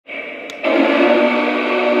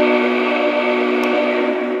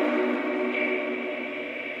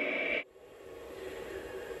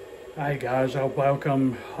Hey guys,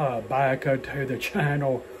 welcome back to the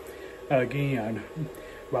channel again.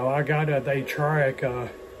 Well, I got the truck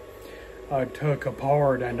took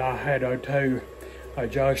apart, and I had to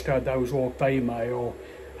adjust those little female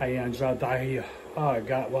hands. They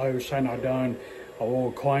got loose, and I done a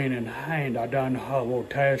little cleaning, and I done a little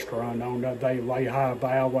test run on the lehigh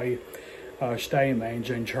valley steam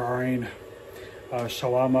engine train.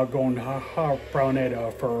 So I'm going to run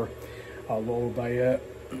it for a little bit.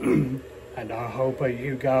 And I hope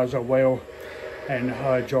you guys will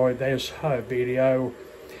enjoy this video.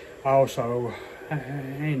 Also,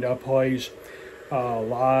 and please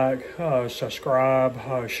like,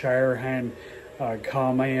 subscribe, share, and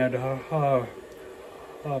comment below.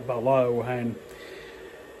 And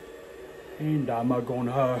I'm going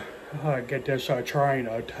to get this train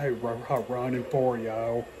to running for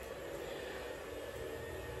y'all.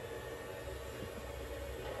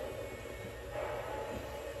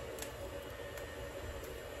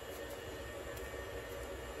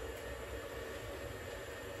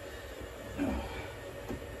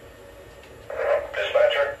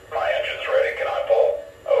 Dispatcher, my engine's ready. Can I pull?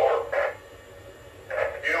 Over.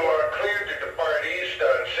 You are cleared to depart east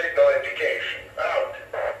on signal indication. Out.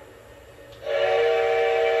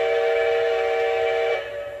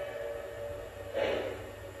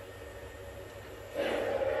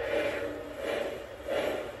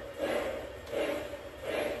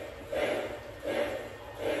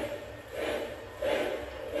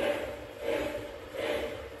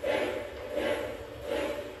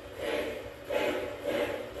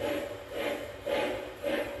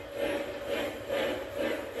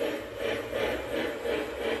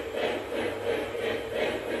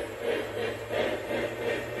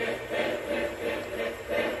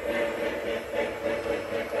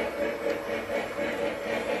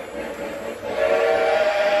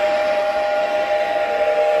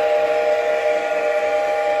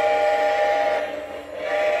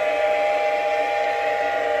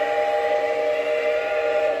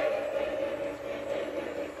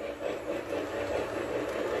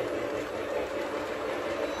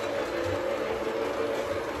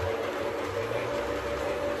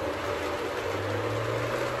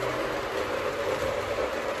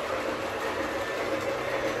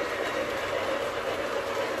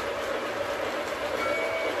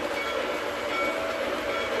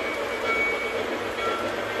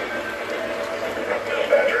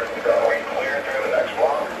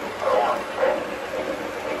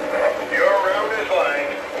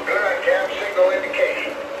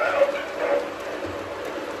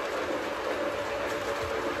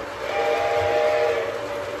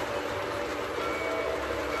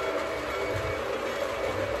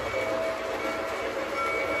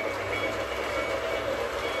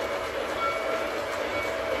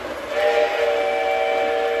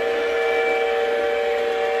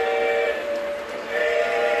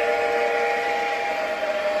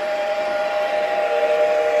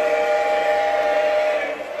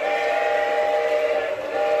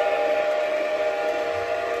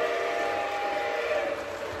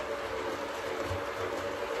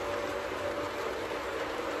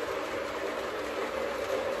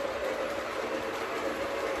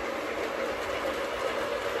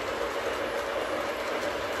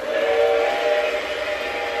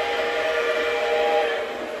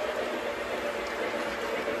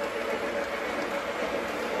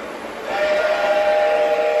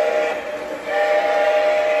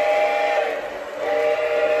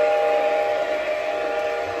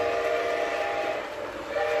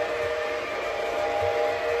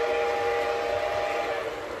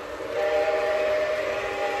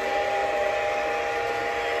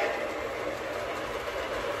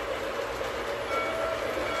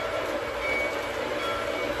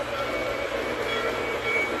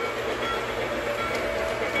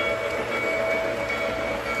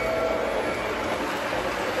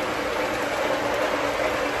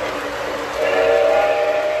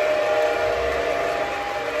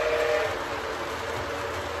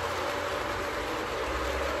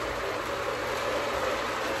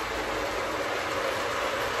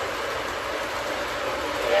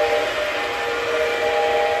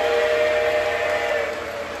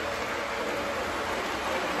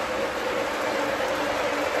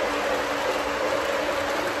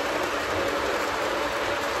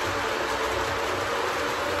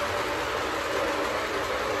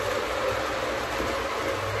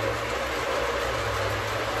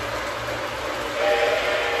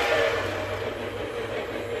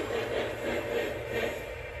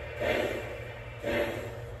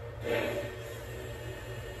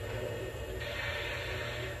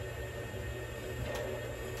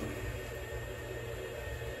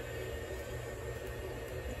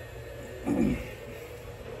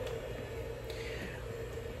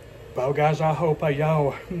 Well, guys, I hope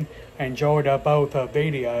y'all enjoyed both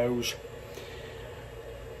videos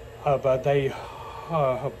of they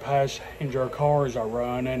passenger cars are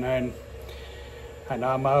running, and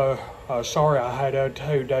I'm sorry I had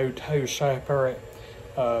to do two separate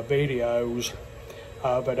videos,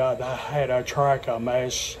 but I had a track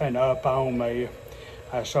messing up on me.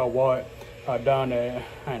 So what I done it,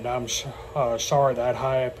 and I'm sorry that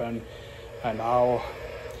happened, and all.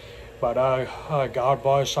 But God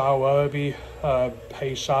bless all of you.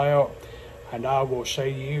 Peace out. And I will see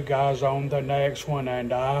you guys on the next one.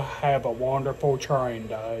 And have a wonderful train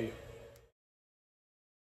day.